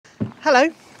Hello,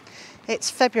 it's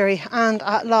February and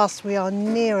at last we are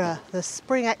nearer the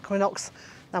spring equinox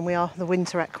than we are the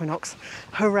winter equinox.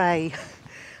 Hooray!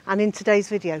 And in today's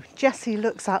video, Jessie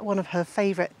looks at one of her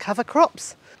favourite cover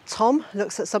crops. Tom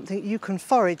looks at something you can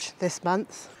forage this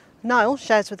month. Niall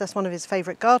shares with us one of his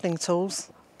favourite gardening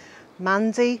tools.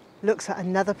 Mandy looks at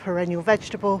another perennial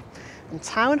vegetable. And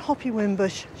Tao and Hoppy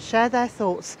Wimbush share their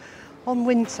thoughts on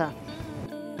winter.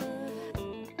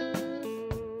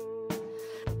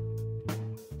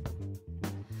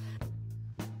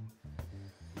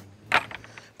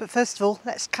 But first of all,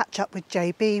 let's catch up with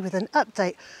JB with an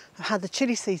update of how the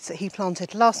chilli seeds that he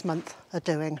planted last month are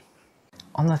doing.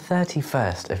 On the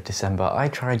 31st of December, I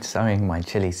tried sowing my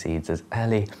chilli seeds as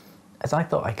early as I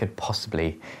thought I could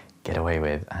possibly get away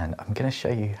with, and I'm going to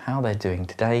show you how they're doing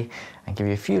today and give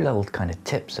you a few little kind of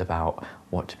tips about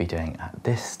what to be doing at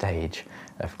this stage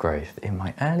of growth. In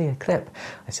my earlier clip,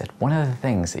 I said one of the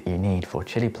things that you need for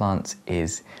chilli plants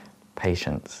is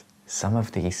patience. Some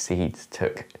of these seeds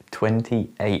took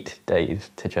 28 days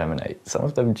to germinate. Some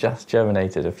of them just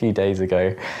germinated a few days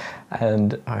ago,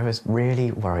 and I was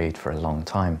really worried for a long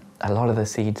time. A lot of the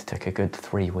seeds took a good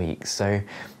 3 weeks, so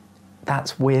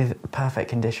that's with perfect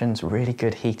conditions, really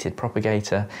good heated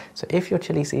propagator. So if your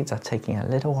chilli seeds are taking a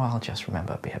little while, just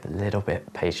remember, be a little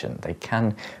bit patient. They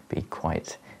can be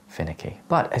quite finicky.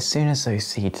 But as soon as those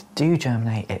seeds do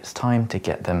germinate, it's time to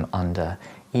get them under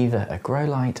either a grow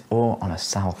light or on a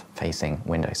south-facing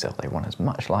windowsill. They want as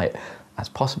much light as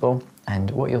possible, and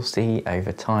what you'll see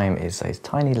over time is those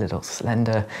tiny little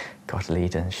slender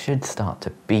cotyledons should start to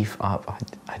beef up.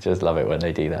 I just love it when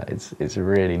they do that. It's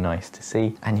really nice to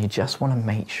see, and you just want to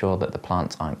make sure that the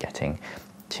plants aren't getting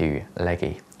too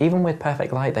leggy. Even with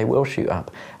perfect light, they will shoot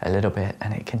up a little bit,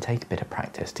 and it can take a bit of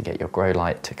practice to get your grow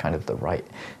light to kind of the right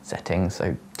setting.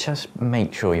 So just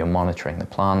make sure you're monitoring the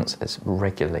plants as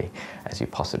regularly as you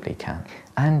possibly can.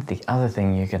 And the other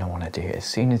thing you're going to want to do as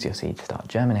soon as your seeds start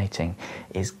germinating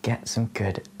is get some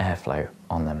good airflow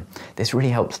on them. This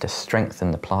really helps to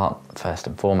strengthen the plant first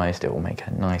and foremost. It will make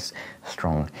a nice,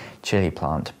 strong chilli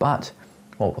plant. But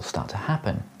what will start to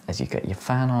happen as you get your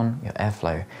fan on, your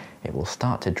airflow, it will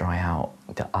start to dry out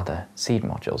the other seed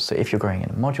modules. So if you're growing in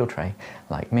a module tray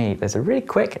like me, there's a really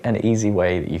quick and easy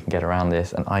way that you can get around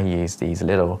this, and I use these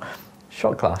little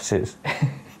shot glasses.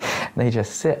 They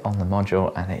just sit on the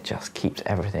module and it just keeps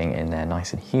everything in there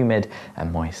nice and humid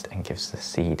and moist and gives the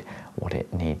seed what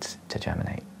it needs to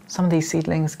germinate. Some of these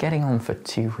seedlings getting on for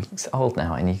 2 weeks old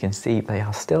now, and you can see they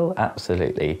are still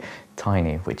absolutely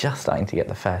tiny. We're just starting to get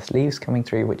the first leaves coming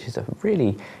through, which is a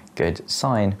really good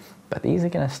sign, but these are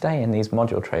going to stay in these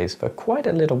module trays for quite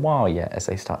a little while yet as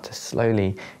they start to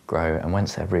slowly grow, and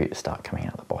once their roots start coming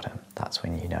out the bottom, that's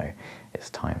when you know it's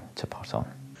time to pot on.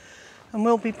 And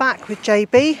we'll be back with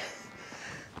JB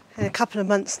in a couple of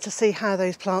months to see how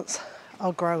those plants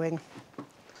are growing.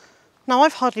 Now,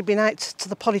 I've hardly been out to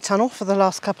the polytunnel for the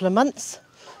last couple of months,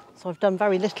 so I've done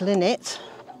very little in it.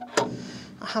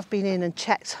 I have been in and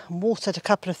checked and watered a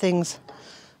couple of things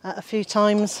a few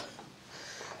times.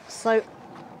 So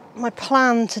my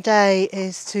plan today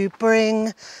is to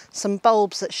bring some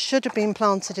bulbs that should have been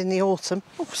planted in the autumn.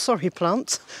 Oh, sorry,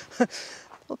 plant.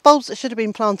 Bulbs that should have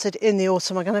been planted in the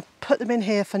autumn. I'm going to put them in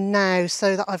here for now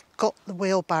so that I've got the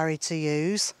wheelbarrow to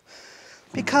use,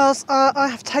 because I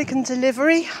have taken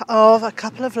delivery of a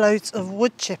couple of loads of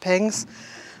wood chippings,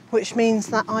 which means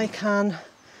that I can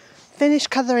finish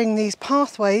colouring these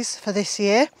pathways for this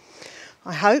year,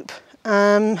 I hope.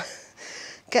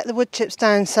 Get the wood chips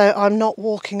down so I'm not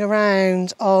walking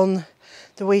around on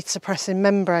the weed suppressing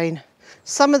membrane.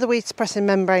 Some of the weed suppressing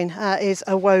membrane is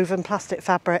a woven plastic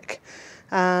fabric,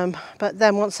 but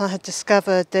then once I had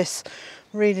discovered this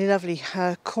really lovely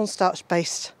cornstarch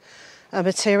based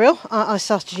material, I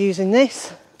started using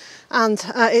this, and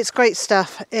it's great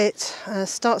stuff. It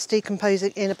starts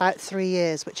decomposing in about 3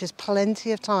 years, which is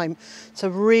plenty of time to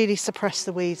really suppress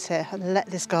the weeds here and let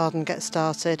this garden get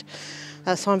started.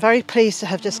 So I'm very pleased to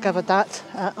have discovered that.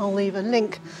 I'll leave a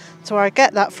link to where I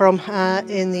get that from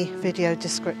in the video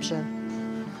description.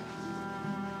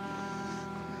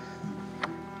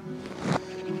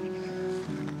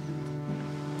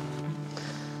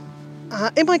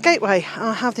 In my gateway,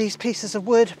 I have these pieces of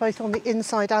wood both on the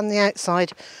inside and the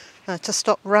outside to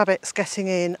stop rabbits getting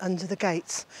in under the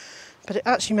gates. But it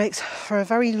actually makes for a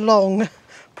very long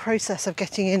process of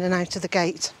getting in and out of the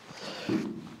gate.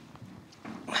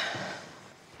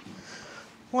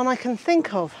 When I can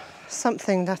think of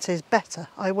something that is better,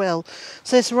 I will.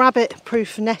 So this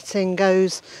rabbit-proof netting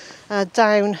goes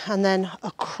down and then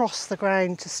across the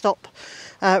ground to stop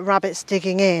rabbits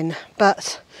digging in,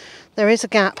 but there is a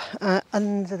gap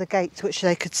under the gate which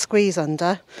they could squeeze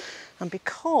under, And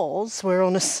because we're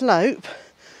on a slope,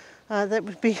 there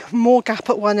would be more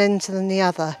gap at one end than the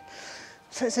other.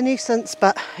 So it's a nuisance,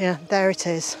 but yeah, there it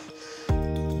is.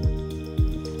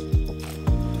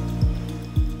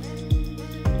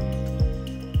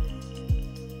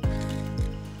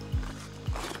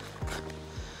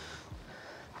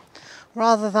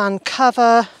 Rather than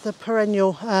cover the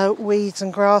perennial weeds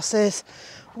and grasses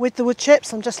with the wood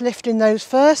chips, I'm just lifting those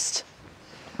first.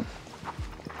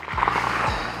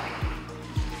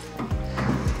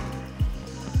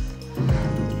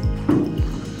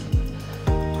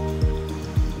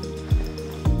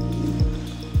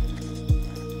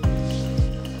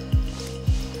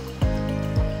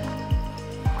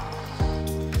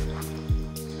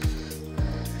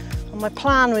 My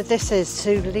plan with this is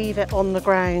to leave it on the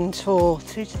ground for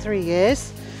 2 to 3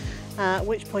 years, at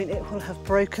which point it will have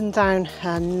broken down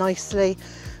nicely,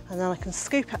 and then I can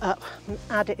scoop it up and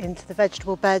add it into the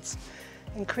vegetable beds,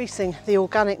 increasing the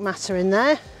organic matter in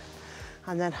there,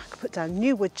 and then I can put down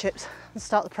new wood chips and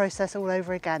start the process all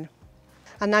over again.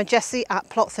 And now Jessie at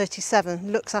plot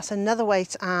 37 looks at another way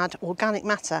to add organic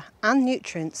matter and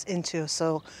nutrients into your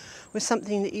soil, with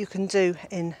something that you can do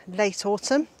in late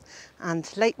autumn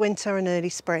and late winter and early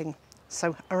spring,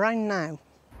 so around now.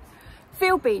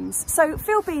 Field beans. So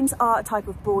field beans are a type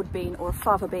of broad bean or a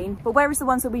fava bean, but whereas the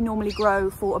ones that we normally grow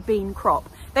for a bean crop,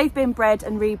 they've been bred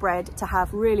and rebred to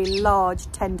have really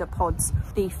large tender pods.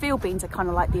 The field beans are kind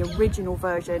of like the original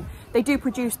version. They do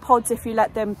produce pods if you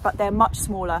let them, but they're much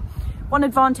smaller. One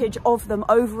advantage of them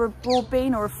over a broad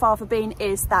bean or a fava bean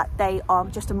is that they are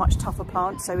just a much tougher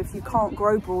plant. So if you can't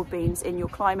grow broad beans in your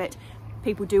climate,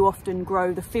 people do often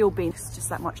grow the field beans, it's just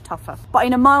that much tougher. But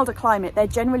in a milder climate, they're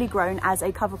generally grown as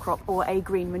a cover crop or a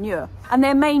green manure. And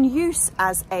their main use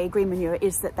as a green manure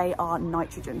is that they are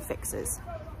nitrogen fixers.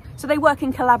 So they work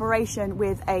in collaboration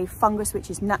with a fungus which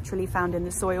is naturally found in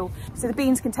the soil. So the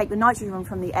beans can take the nitrogen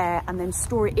from the air and then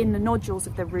store it in the nodules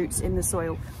of their roots in the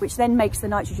soil, which then makes the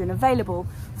nitrogen available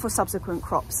for subsequent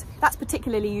crops. That's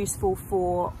particularly useful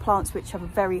for plants which have a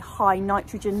very high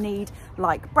nitrogen need,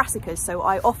 like brassicas. So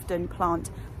I often plant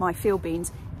my field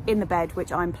beans in the bed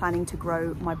which I'm planning to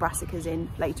grow my brassicas in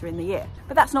later in the year.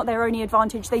 But that's not their only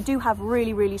advantage. They do have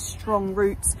really strong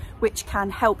roots which can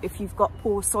help if you've got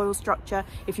poor soil structure,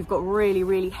 if you've got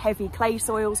really heavy clay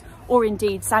soils, or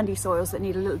indeed sandy soils that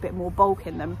need a little bit more bulk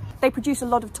in them. They produce a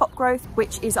lot of top growth,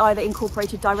 which is either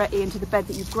incorporated directly into the bed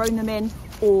that you've grown them in,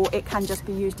 or it can just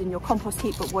be used in your compost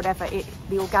heap, but whatever,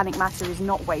 the organic matter is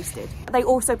not wasted. They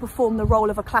also perform the role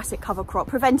of a classic cover crop,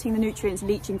 preventing the nutrients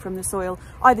leaching from the soil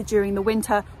either during the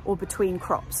winter or between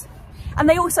crops. And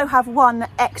they also have one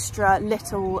extra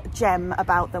little gem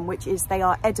about them, which is they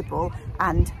are edible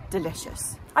and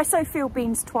delicious. I sow field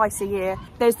beans twice a year.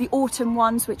 There's the autumn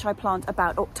ones, which I plant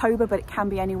about October, but it can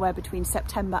be anywhere between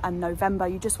September and November.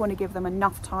 You just want to give them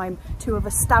enough time to have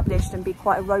established and be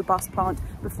quite a robust plant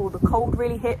before the cold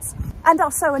really hits. And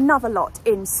I'll sow another lot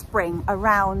in spring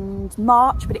around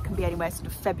March, but it can be anywhere sort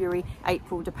of February,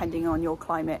 April, depending on your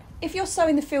climate. If you're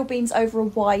sowing the field beans over a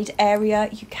wide area,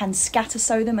 you can scatter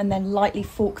sow them and then lightly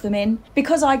fork them in.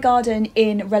 Because I garden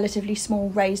in relatively small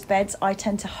raised beds, I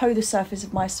tend to hoe the surface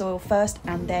of my soil first,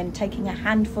 and then taking a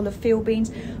handful of field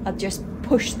beans, I've just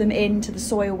pushed them into the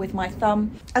soil with my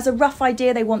thumb. As a rough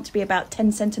idea, they want to be about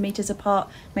 10 centimetres apart,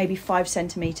 maybe 5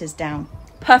 centimetres down.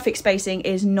 Perfect spacing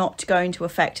is not going to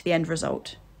affect the end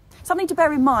result. Something to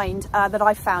bear in mind that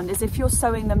I've found is if you're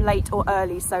sowing them late or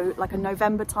early, so like a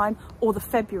November time or the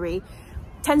February,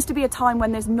 tends to be a time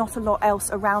when there's not a lot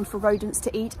else around for rodents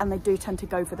to eat, and they do tend to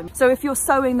go for them. So if you're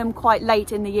sowing them quite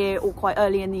late in the year or quite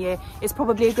early in the year, it's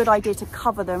probably a good idea to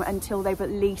cover them until they've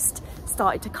at least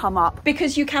started to come up.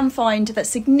 Because you can find that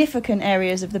significant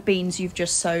areas of the beans you've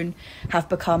just sown have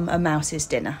become a mouse's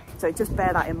dinner. So just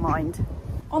bear that in mind.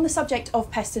 On the subject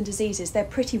of pests and diseases, they're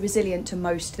pretty resilient to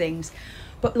most things,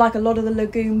 but like a lot of the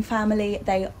legume family,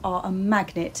 they are a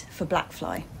magnet for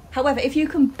blackfly. However, if you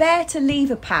can bear to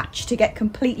leave a patch to get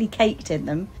completely caked in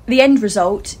them, the end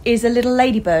result is a little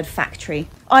ladybird factory.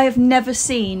 I have never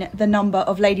seen the number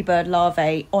of ladybird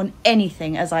larvae on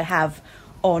anything as I have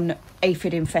on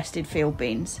aphid-infested field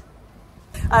beans.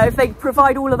 If they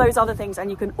provide all of those other things,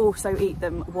 and you can also eat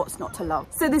them, what's not to love?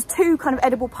 So there's two kind of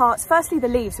edible parts. Firstly, the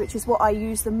leaves, which is what I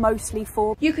use them mostly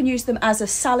for. You can use them as a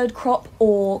salad crop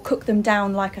or cook them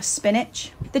down like a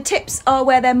spinach. The tips are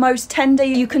where they're most tender.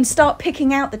 You can start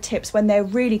picking out the tips when they're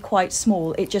really quite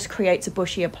small. It just creates a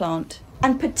bushier plant.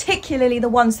 And particularly the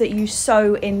ones that you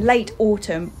sow in late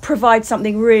autumn provide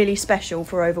something really special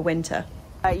for overwinter.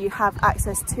 You have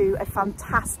access to a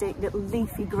fantastic little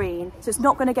leafy green, so it's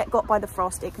not going to get got by the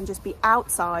frost. It can just be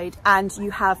outside, and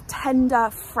you have tender,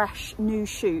 fresh new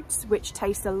shoots which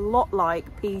taste a lot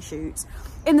like pea shoots.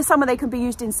 In the summer they can be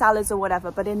used in salads or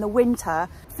whatever, but in the winter,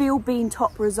 field bean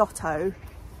top risotto,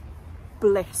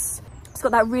 bliss. It's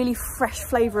got that really fresh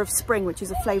flavour of spring, which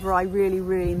is a flavour I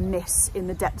really miss in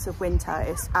the depths of winter.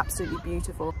 It's absolutely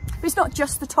beautiful. But it's not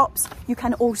just the tops, you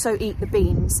can also eat the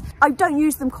beans. I don't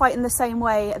use them quite in the same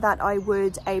way that I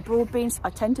would a broad bean.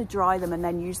 I tend to dry them and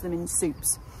then use them in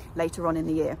soups later on in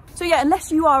the year. So yeah,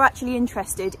 unless you are actually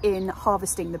interested in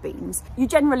harvesting the beans, you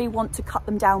generally want to cut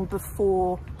them down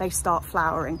before they start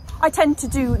flowering. I tend to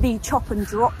do the chop and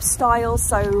drop style,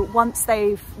 so once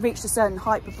they've reached a certain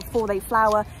height but before they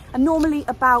flower, and normally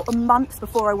about a month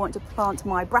before I want to plant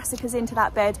my brassicas into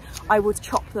that bed, I would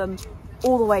chop them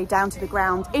all the way down to the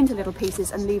ground into little pieces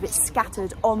and leave it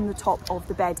scattered on the top of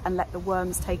the bed and let the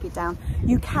worms take it down.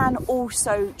 You can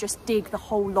also just dig the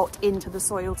whole lot into the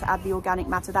soil to add the organic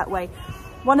matter that way.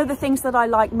 One of the things that I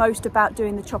like most about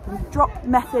doing the chop and drop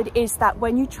method is that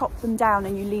when you chop them down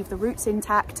and you leave the roots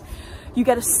intact, you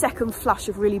get a second flush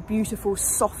of really beautiful,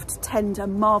 soft, tender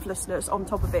marvellousness on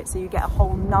top of it. So you get a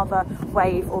whole nother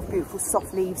wave of beautiful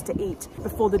soft leaves to eat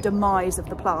before the demise of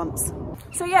the plants.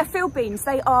 So yeah, field beans,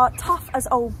 they are tough as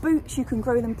old boots. You can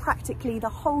grow them practically the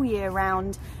whole year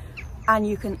round and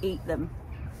you can eat them.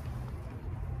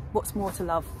 What's more to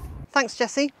love? Thanks,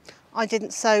 Jessie. I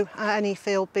didn't sow any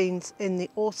field beans in the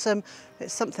autumn.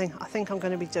 It's something I think I'm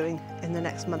going to be doing in the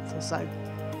next month or so.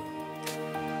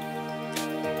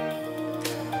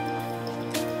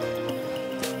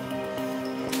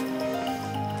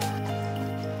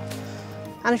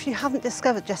 And if you haven't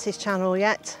discovered Jessie's channel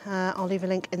yet, I'll leave a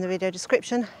link in the video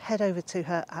description. Head over to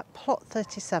her at plot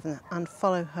 37 and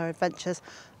follow her adventures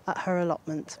at her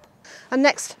allotment. And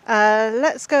next,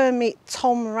 let's go and meet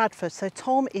Tom Radford. So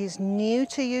Tom is new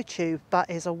to YouTube, but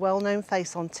is a well-known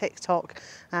face on TikTok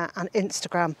and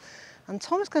Instagram. And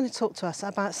Tom is going to talk to us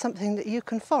about something that you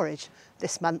can forage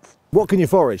this month. What can you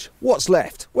forage? What's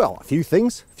left? Well, a few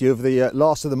things. A few of the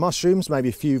last of the mushrooms, maybe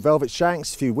a few velvet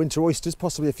shanks, a few winter oysters,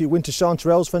 possibly a few winter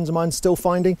chanterelles, friends of mine still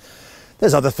finding.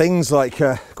 There's other things like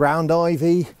ground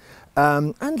ivy,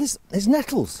 and there's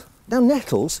nettles. Now,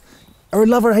 nettles are a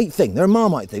love or hate thing. They're a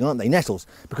Marmite thing, aren't they? Nettles.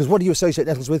 Because what do you associate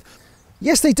nettles with?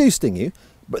 Yes, they do sting you,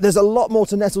 but there's a lot more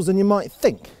to nettles than you might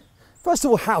think. First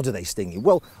of all, how do they sting you?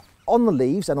 Well, on the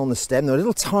leaves and on the stem, there are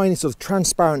little tiny sort of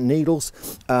transparent needles,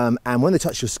 and when they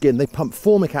touch your skin, they pump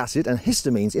formic acid and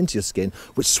histamines into your skin,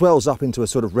 which swells up into a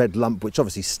sort of red lump, which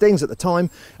obviously stings at the time,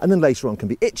 and then later on can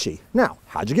be itchy. Now,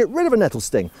 how do you get rid of a nettle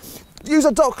sting? Use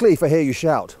a dock leaf, I hear you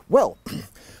shout. Well,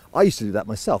 I used to do that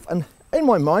myself, and in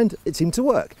my mind, it seemed to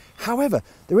work. However,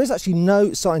 there is actually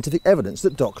no scientific evidence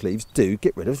that dock leaves do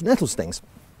get rid of nettle stings.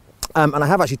 And I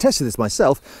have actually tested this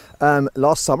myself.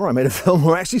 Last summer I made a film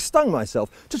where I actually stung myself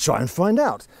to try and find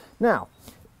out. Now,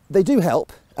 they do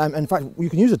help. In fact, you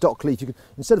can use a dock leaf. You can,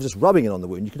 instead of just rubbing it on the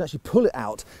wound, you can actually pull it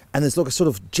out, and there's like a sort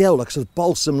of gel, like a sort of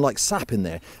balsam-like sap in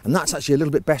there, and that's actually a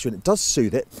little bit better, and it does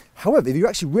soothe it. However, if you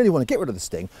actually really want to get rid of the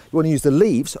sting, you want to use the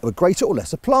leaves of a greater or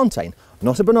lesser plantain.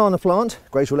 Not a banana plant,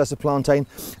 greater or lesser plantain.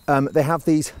 They have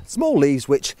these small leaves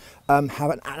which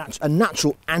have a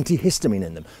natural antihistamine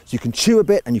in them. So you can chew a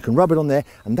bit and you can rub it on there,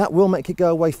 and that will make it go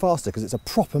away faster because it's a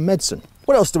proper medicine.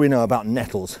 What else do we know about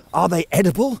nettles? Are they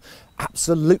edible?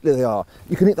 Absolutely they are.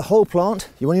 You can eat the whole plant.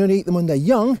 You want to eat them when they're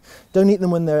young. Don't eat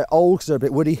them when they're old because they're a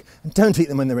bit woody. And don't eat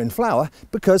them when they're in flower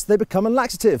because they become a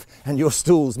laxative and your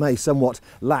stools may somewhat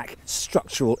lack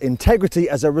structural integrity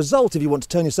as a result. If you want to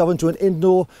turn yourself into an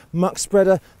indoor muck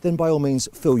spreader, then by all means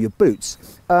fill your boots.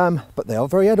 But they are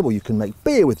very edible. You can make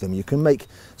beer with them. You can make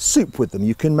soup with them.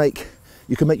 You can make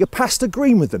your pasta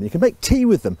green with them. You can make tea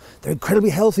with them. They're incredibly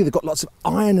healthy. They've got lots of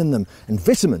iron in them and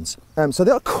vitamins. So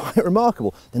they are quite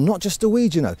remarkable. They're not just a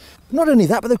weed, you know. Not only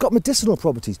that, but they've got medicinal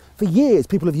properties. For years,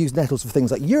 people have used nettles for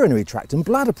things like urinary tract and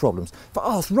bladder problems, for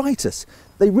arthritis.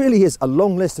 There really is a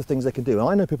long list of things they can do. And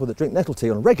I know people that drink nettle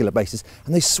tea on a regular basis,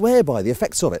 and they swear by the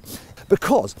effects of it.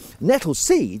 Because nettle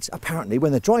seeds, apparently,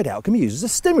 when they're dried out, can be used as a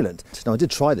stimulant. Now, I did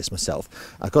try this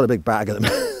myself. I got a big bag of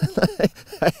them.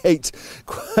 I ate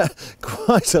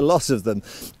quite a lot of them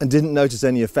and didn't notice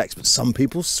any effects, but some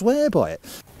people swear by it.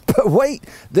 But wait,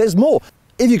 there's more.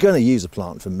 if you're going to use a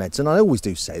plant for medicine, I always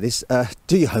do say this,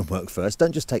 do your homework first,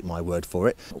 don't just take my word for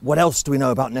it. What else do we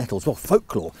know about nettles? Well,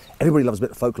 folklore. Everybody loves a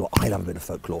bit of folklore. I love a bit of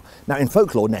folklore. Now, in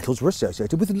folklore, nettles were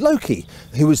associated with Loki,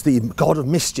 who was the god of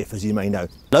mischief, as you may know.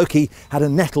 Loki had a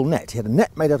nettle net. He had a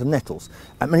net made out of nettles,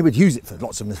 and he would use it for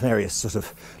lots of nefarious sort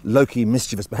of Loki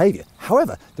mischievous behaviour.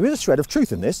 However, there is a shred of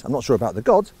truth in this. I'm not sure about the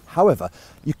gods. However,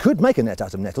 you could make a net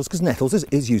out of nettles because nettles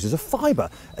is used as a fibre.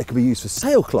 It can be used for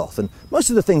sailcloth and most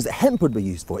of the things that hemp would be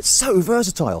used for. It's so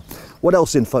versatile. What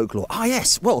else in folklore? Ah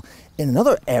yes, well, in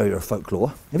another area of folklore,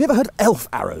 have you ever heard of elf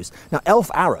arrows? Now, elf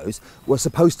arrows were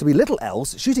supposed to be little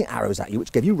elves shooting arrows at you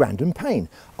which gave you random pain.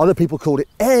 Other people called it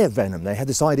air venom. They had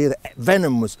this idea that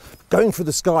venom was going through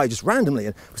the sky just randomly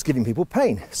and was giving people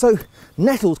pain. So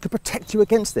nettles could protect you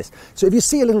against this. So if you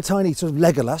see a little tiny sort of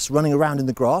Legolas running around in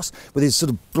the grass with his sort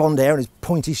of blonde hair and his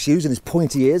pointy shoes and his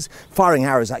pointy ears, firing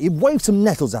arrows at you, wave some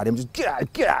nettles at him, just get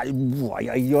out,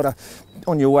 you're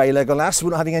on your way, Legolas.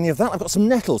 We're not having any of that. I've got some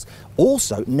nettles.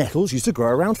 Also, nettles used to grow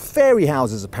around fairy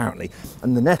houses, apparently,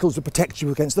 and the nettles would protect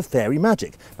you against the fairy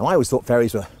magic. Now, I always thought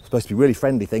fairies were supposed to be really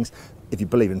friendly things, if you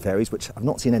believe in fairies, which I've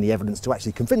not seen any evidence to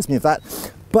actually convince me of that.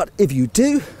 But if you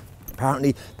do,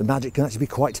 apparently the magic can actually be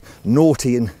quite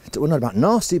naughty and, well, not about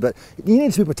nasty, but you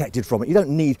need to be protected from it. You don't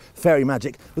need fairy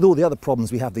magic with all the other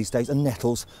problems we have these days, and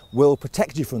nettles will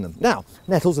protect you from them. Now,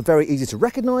 nettles are very easy to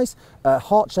recognise.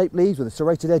 Heart-shaped leaves with the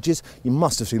serrated edges. You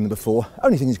must have seen them before.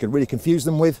 Only thing you could really confuse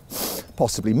them with,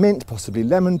 possibly mint, possibly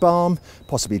lemon balm,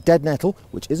 possibly dead nettle,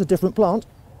 which is a different plant.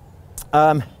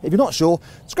 If you're not sure,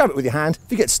 just grab it with your hand.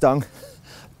 If you get stung,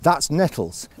 that's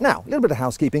nettles. Now, a little bit of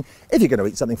housekeeping. If you're going to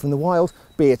eat something from the wild,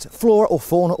 be it flora or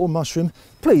fauna or mushroom,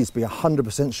 please be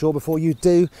 100% sure before you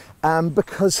do,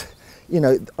 because, you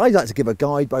know, I like to give a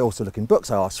guide, but I also look in books,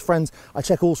 I ask friends, I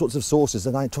check all sorts of sources,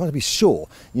 and I try to be sure.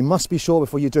 You must be sure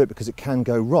before you do it because it can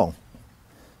go wrong.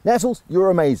 Nettles,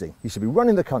 you're amazing. You should be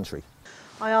running the country.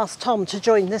 I asked Tom to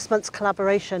join this month's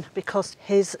collaboration because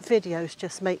his videos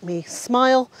just make me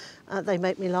smile, they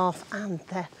make me laugh, and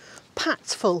they're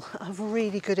packed full of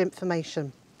really good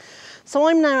information. So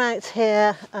I'm now out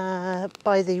here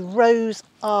by the Rose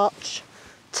Arch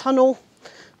tunnel,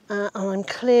 and I'm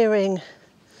clearing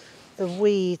the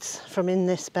weeds from in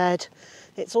this bed.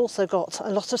 It's also got a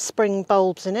lot of spring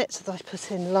bulbs in it that I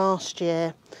put in last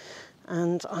year,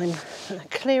 and I'm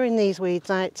clearing these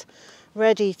weeds out,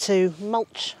 ready to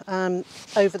mulch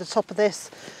over the top of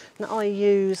this. And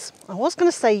I was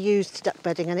going to say used duck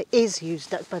bedding, and it is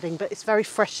used duck bedding, but it's very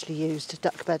freshly used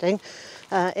duck bedding.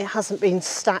 It hasn't been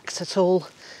stacked at all.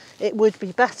 It would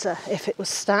be better if it was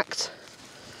stacked.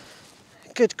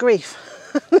 Good grief.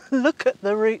 Look at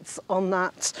the roots on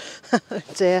that. Oh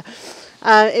dear.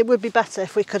 It would be better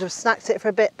if we could have stacked it for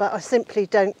a bit, but I simply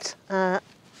don't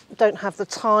have the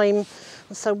time.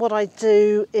 And so what I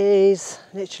do is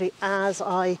literally, as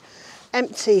I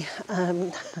empty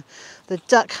the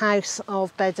duck house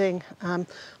of bedding,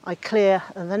 I clear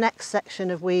the next section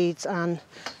of weeds and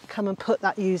come and put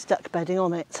that used duck bedding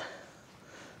on it.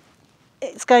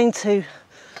 It's going to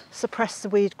suppress the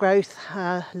weed growth,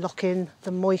 lock in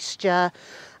the moisture,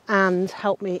 and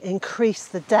help me increase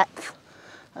the depth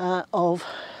of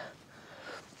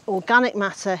organic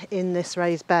matter in this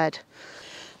raised bed.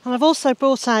 And I've also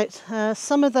brought out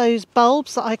some of those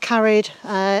bulbs that I carried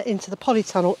into the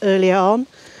polytunnel earlier on.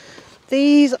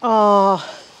 These are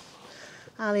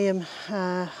allium,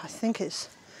 I think it's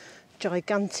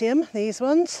giganteum, these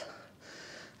ones.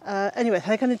 Anyway,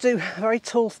 they're going to do a very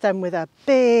tall stem with a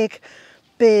big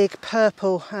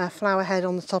purple flower head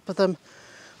on the top of them.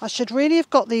 I should really have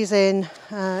got these in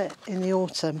the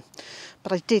autumn,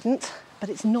 but I didn't, but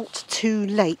it's not too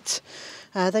late.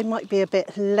 They might be a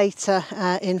bit later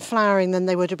in flowering than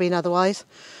they would have been otherwise,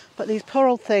 but these poor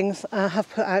old things have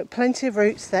put out plenty of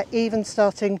roots. They're even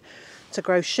starting to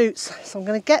grow shoots, so I'm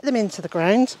going to get them into the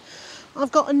ground.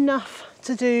 I've got enough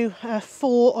to do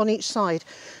 4 on each side,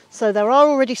 so there are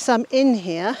already some in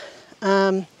here,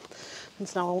 and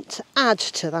so I want to add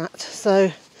to that. So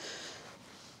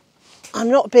I'm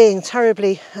not being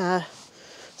terribly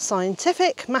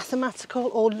scientific, mathematical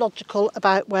or logical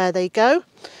about where they go.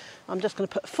 I'm just going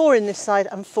to put 4 in this side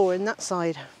and 4 in that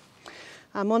side.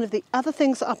 And one of the other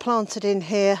things that I planted in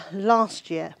here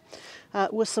last year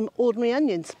was some ordinary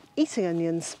onions, eating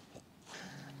onions.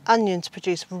 Onions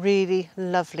produce really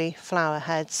lovely flower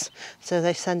heads. So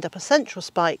they send up a central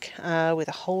spike with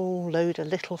a whole load of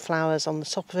little flowers on the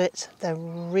top of it. They're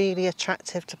really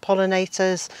attractive to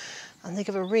pollinators, and they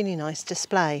give a really nice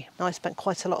display. Now, I spent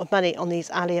quite a lot of money on these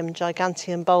allium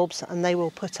giganteum bulbs, and they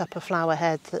will put up a flower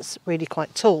head that's really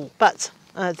quite tall. But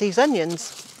these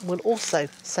onions will also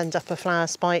send up a flower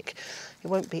spike. It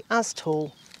won't be as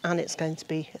tall, and it's going to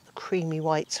be creamy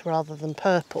white rather than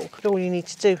purple. But all you need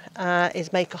to do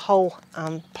is make a hole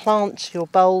and plant your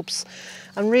bulbs,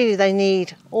 and really they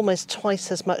need almost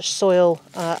twice as much soil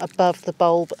above the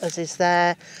bulb as is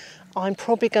there. I'm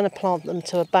probably going to plant them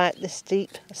to about this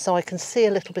deep so I can see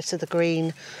a little bit of the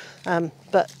green,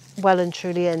 but well and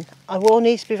truly in. I will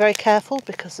need to be very careful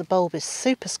because the bulb is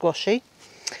super squashy.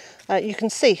 You can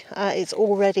see it's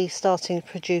already starting to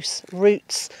produce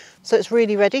roots, so it's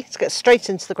really ready to get straight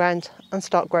into the ground and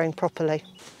start growing properly.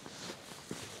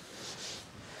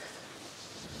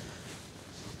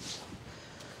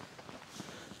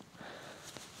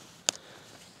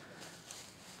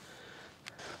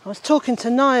 I was talking to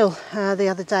Niall the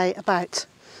other day about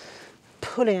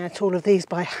pulling out all of these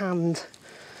by hand,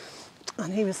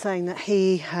 and he was saying that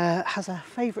he has a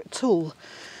favourite tool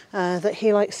that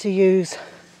he likes to use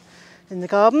in the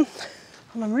garden,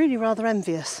 and I'm really rather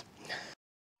envious.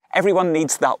 Everyone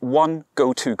needs that one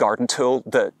go-to garden tool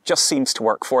that just seems to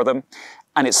work for them,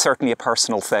 and it's certainly a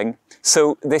personal thing.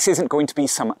 So this isn't going to be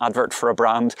some advert for a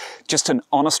brand, just an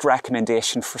honest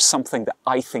recommendation for something that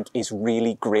I think is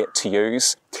really great to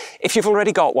use. If you've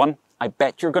already got one, I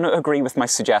bet you're going to agree with my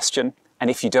suggestion, and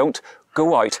if you don't,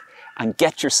 go out and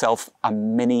get yourself a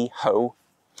mini hoe.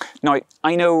 Now,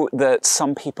 I know that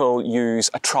some people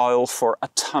use a trowel for a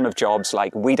ton of jobs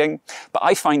like weeding, but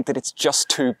I find that it's just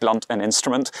too blunt an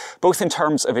instrument, both in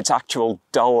terms of its actual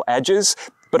dull edges,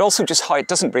 but also just how it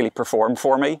doesn't really perform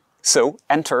for me. So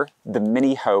enter the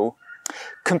mini hoe.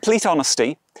 Complete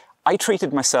honesty, I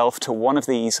treated myself to one of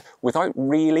these without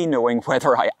really knowing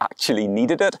whether I actually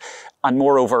needed it, and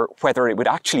moreover, whether it would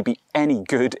actually be any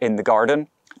good in the garden.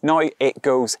 Now it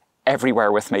goes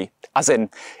everywhere with me, as in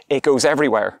it goes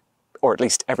everywhere, or at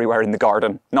least everywhere in the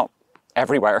garden. Not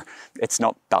everywhere, it's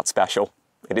not that special.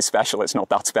 It is special, it's not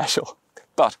that special.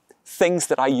 But things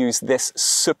that I use this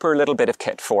super little bit of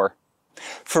kit for.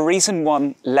 For reason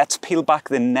one, let's peel back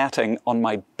the netting on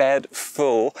my bed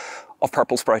full of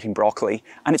purple sprouting broccoli,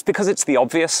 and it's because it's the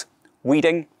obvious,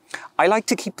 weeding. I like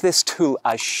to keep this tool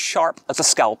as sharp as a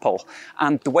scalpel,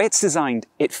 and the way it's designed,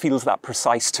 it feels that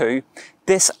precise too.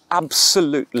 This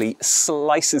absolutely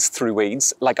slices through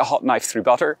weeds like a hot knife through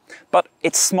butter, but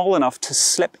it's small enough to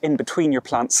slip in between your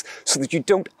plants so that you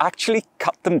don't actually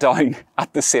cut them down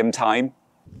at the same time.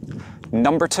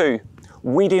 Number two,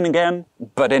 weeding again,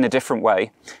 but in a different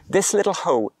way. This little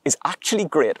hoe is actually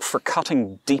great for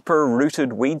cutting deeper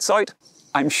rooted weeds out.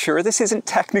 I'm sure this isn't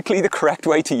technically the correct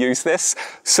way to use this,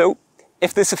 so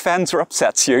if this offends or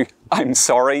upsets you, I'm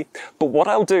sorry, but what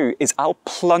I'll do is I'll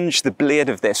plunge the blade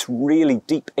of this really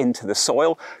deep into the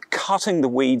soil, cutting the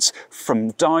weeds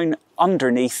from down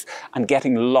underneath and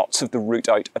getting lots of the root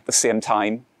out at the same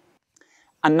time.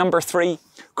 And number three,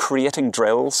 creating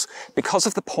drills. Because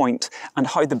of the point and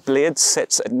how the blade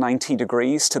sits at 90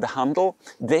 degrees to the handle,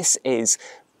 this is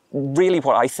really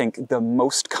what I think the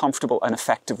most comfortable and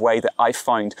effective way that I've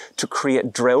found to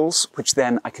create drills, which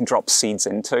then I can drop seeds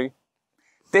into.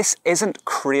 This isn't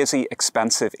crazy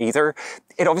expensive either.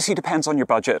 It obviously depends on your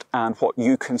budget and what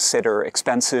you consider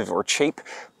expensive or cheap,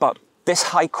 but this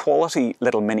high quality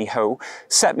little mini hoe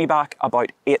set me back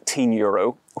about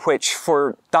 €18, which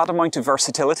for that amount of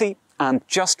versatility and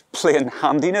just plain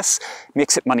handiness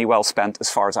makes it money well spent as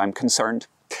far as I'm concerned.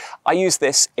 I use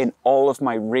this in all of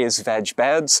my raised veg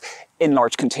beds, in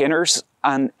large containers,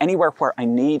 and anywhere where I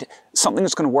need something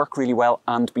that's going to work really well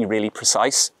and be really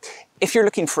precise. If you're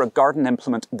looking for a garden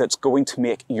implement that's going to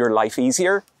make your life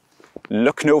easier,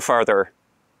 look no further.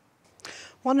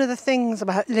 One of the things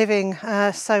about living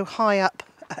so high up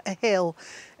a hill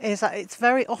is that it's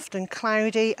very often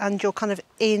cloudy and you're kind of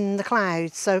in the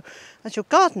clouds. So as you're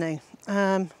gardening,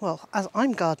 well, as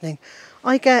I'm gardening,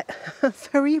 I get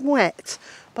very wet,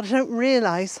 but I don't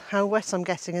realise how wet I'm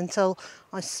getting until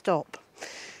I stop.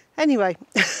 Anyway,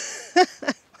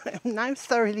 I'm now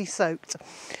thoroughly soaked.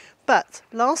 But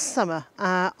last summer,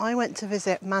 I went to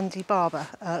visit Mandy Barber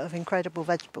of Incredible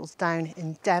Vegetables down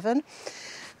in Devon.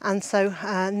 And so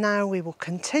now we will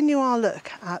continue our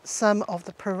look at some of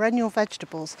the perennial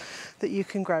vegetables that you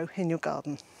can grow in your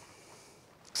garden.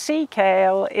 Sea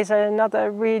kale is another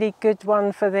really good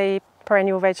one for the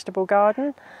perennial vegetable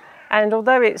garden. And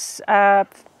although it's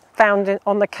found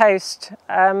on the coast,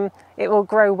 it will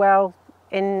grow well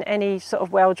in any sort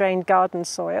of well-drained garden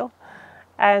soil.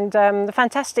 And the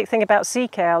fantastic thing about sea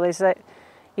kale is that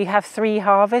you have 3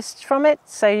 harvests from it.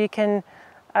 So you can,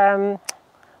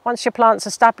 once your plant's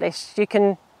established, you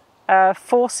can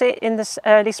force it in the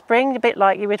early spring, a bit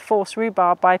like you would force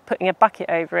rhubarb by putting a bucket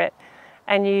over it.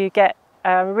 And you get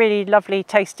really lovely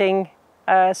tasting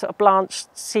sort of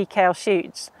blanched sea kale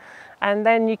shoots. And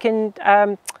then you can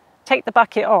take the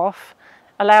bucket off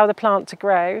allow the plant to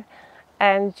grow,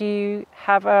 and you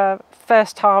have a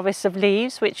first harvest of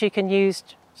leaves, which you can use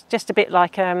just a bit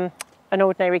like an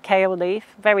ordinary kale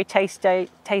leaf, very tasty,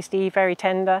 very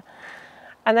tender.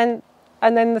 And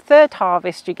then the third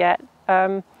harvest you get,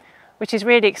 which is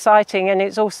really exciting, and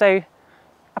it's also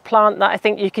a plant that I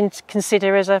think you can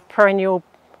consider as a perennial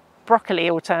broccoli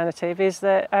alternative, is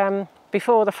that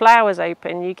before the flowers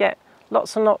open, you get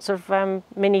lots and lots of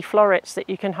mini florets that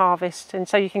you can harvest, and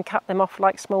so you can cut them off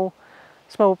like small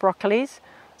broccolis.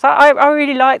 So I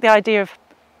really like the idea of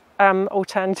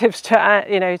alternatives to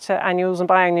to annuals and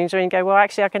biennials, where you go, well,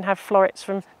 actually I can have florets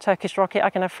from Turkish rocket, I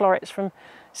can have florets from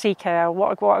sea kale.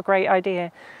 What a great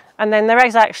idea. And then there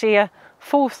is actually a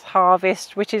fourth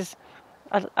harvest, which is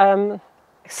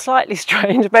slightly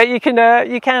strange, but you can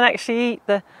actually eat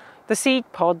the seed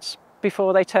pods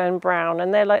before they turn brown,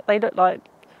 and they look like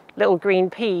little green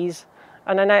peas,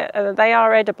 and they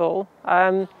are edible.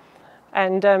 And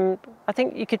I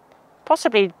think you could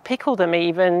possibly pickle them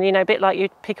even, a bit like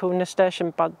you'd pickle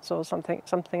nasturtium buds or something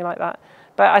like that.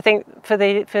 But I think for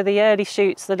the early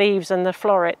shoots, the leaves and the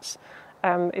florets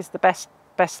is the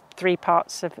best three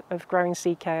parts of growing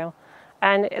sea kale.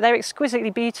 And they're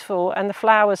exquisitely beautiful, and the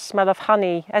flowers smell of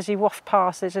honey. As you waft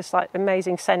past, there's this like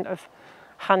amazing scent of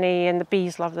honey, and the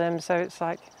bees love them, so it's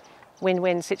like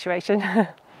win-win situation.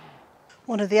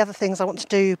 One of the other things I want to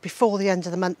do before the end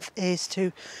of the month is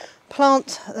to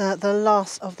plant the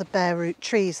last of the bare root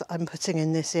trees that I'm putting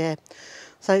in this year.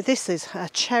 So this is a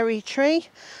cherry tree,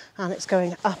 and it's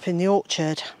going up in the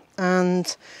orchard,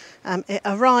 and it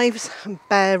arrives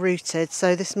bare rooted,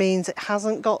 so this means it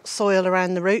hasn't got soil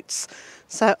around the roots.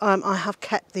 So I have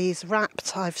kept these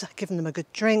wrapped, I've given them a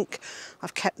good drink,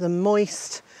 I've kept them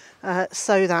moist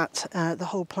so that the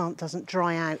whole plant doesn't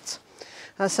dry out.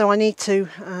 So I need to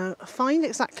find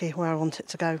exactly where I want it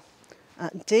to go.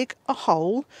 Dig a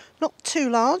hole, not too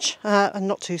large and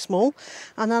not too small,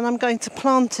 and then I'm going to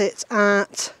plant it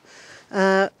at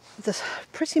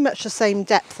pretty much the same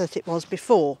depth that it was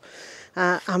before.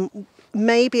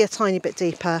 Maybe a tiny bit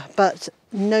deeper, but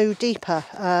no deeper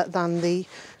than the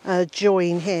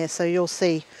join here. So you'll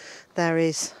see there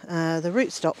is the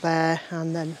rootstock there,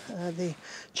 and then the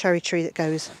cherry tree that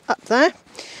goes up there.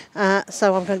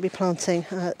 So I'm going to be planting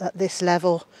at this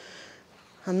level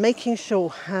and making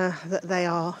sure that they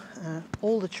are,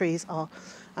 all the trees are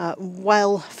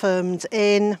well firmed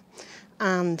in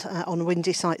and on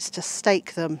windy sites to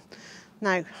stake them.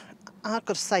 Now, I've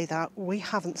got to say that we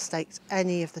haven't staked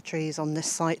any of the trees on this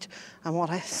site, and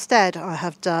what instead I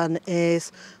have done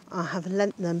is I have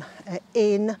lent them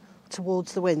in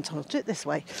towards the wind. I'll do it this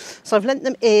way. So I've lent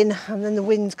them in, and then the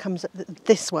wind comes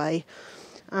this way,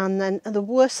 and then the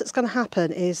worst that's going to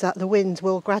happen is that the wind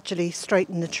will gradually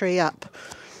straighten the tree up.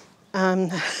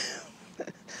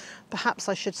 Perhaps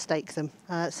I should stake them.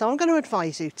 So I'm going to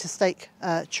advise you to stake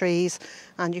trees,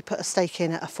 and you put a stake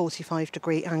in at a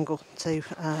 45-degree angle to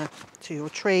your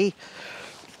tree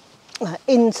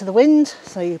into the wind.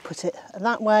 So you put it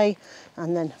that way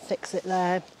and then fix it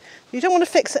there. You don't want to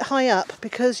fix it high up,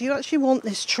 because you actually want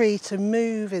this tree to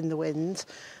move in the wind,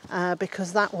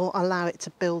 because that will allow it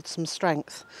to build some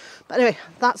strength. But anyway,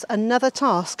 that's another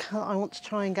task that I want to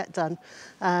try and get done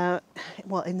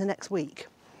in the next week.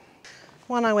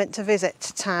 When I went to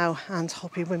visit Tow and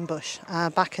Hoppy Wimbush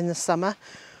back in the summer,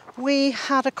 we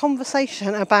had a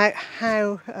conversation about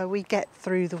how we get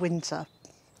through the winter.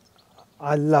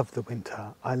 I love the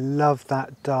winter. I love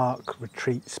that dark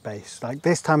retreat space. Like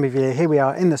this time of year, here we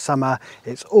are in the summer,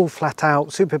 it's all flat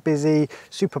out, super busy,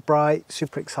 super bright,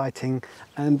 super exciting.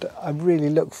 And I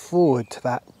really look forward to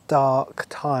that dark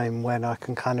time when I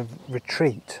can kind of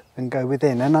retreat and go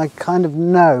within. And I kind of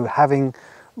know, having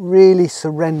really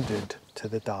surrendered to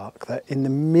the dark, that in the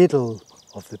middle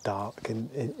of the dark,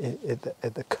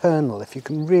 at the kernel, if you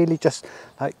can really just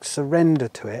like surrender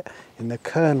to it, in the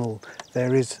kernel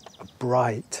there is a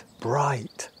bright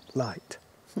light.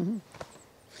 Mm-hmm.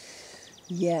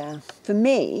 Yeah, for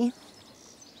me,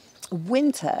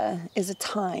 winter is a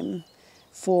time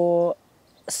for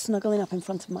snuggling up in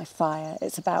front of my fire.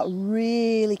 It's about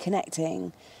really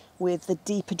connecting with the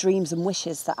deeper dreams and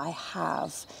wishes that I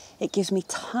have. It gives me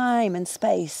time and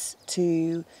space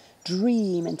to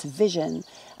dream and to vision,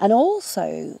 and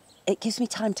also it gives me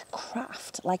time to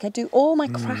craft. Like I do all my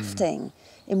crafting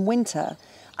in winter.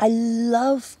 I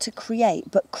love to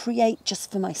create, but create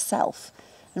just for myself.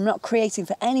 I'm not creating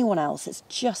for anyone else, it's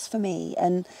just for me.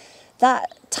 And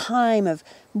that time of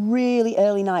really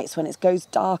early nights when it goes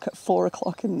dark at 4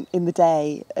 o'clock in the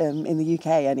day, in the UK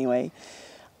anyway,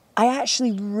 I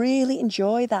actually really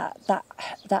enjoy that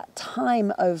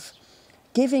time of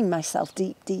giving myself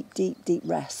deep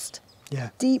rest. Yeah.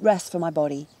 Deep rest for my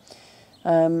body.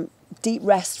 Deep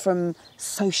rest from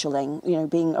socialing, you know,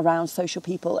 being around social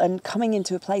people and coming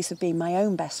into a place of being my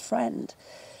own best friend.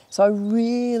 So I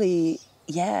really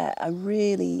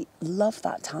love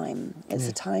that time. It's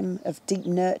a time of deep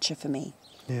nurture for me.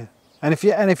 Yeah. And if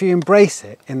you embrace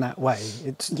it in that way,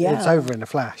 it's over in a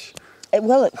flash. And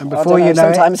before you know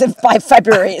sometimes if by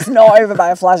February it's not over by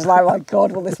a flash, it's like, oh my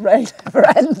God, will this rain ever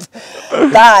end?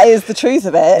 That is the truth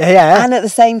of it. Yeah. And at the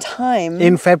same time,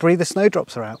 in February the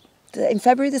snowdrops are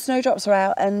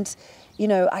out. And you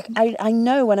know, I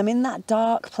know when I'm in that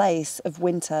dark place of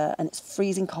winter and it's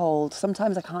freezing cold,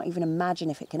 sometimes I can't even imagine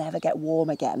if it can ever get warm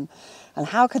again. And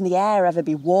how can the air ever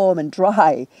be warm and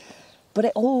dry? But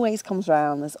it always comes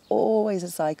round. There's always a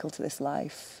cycle to this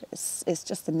life. It's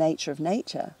just the nature of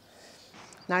nature.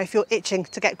 Now, if you're itching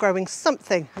to get growing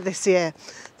something this year,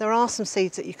 there are some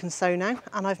seeds that you can sow now,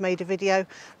 and I've made a video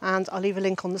and I'll leave a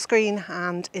link on the screen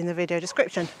and in the video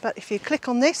description. But if you click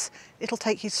on this, it'll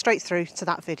take you straight through to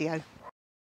that video.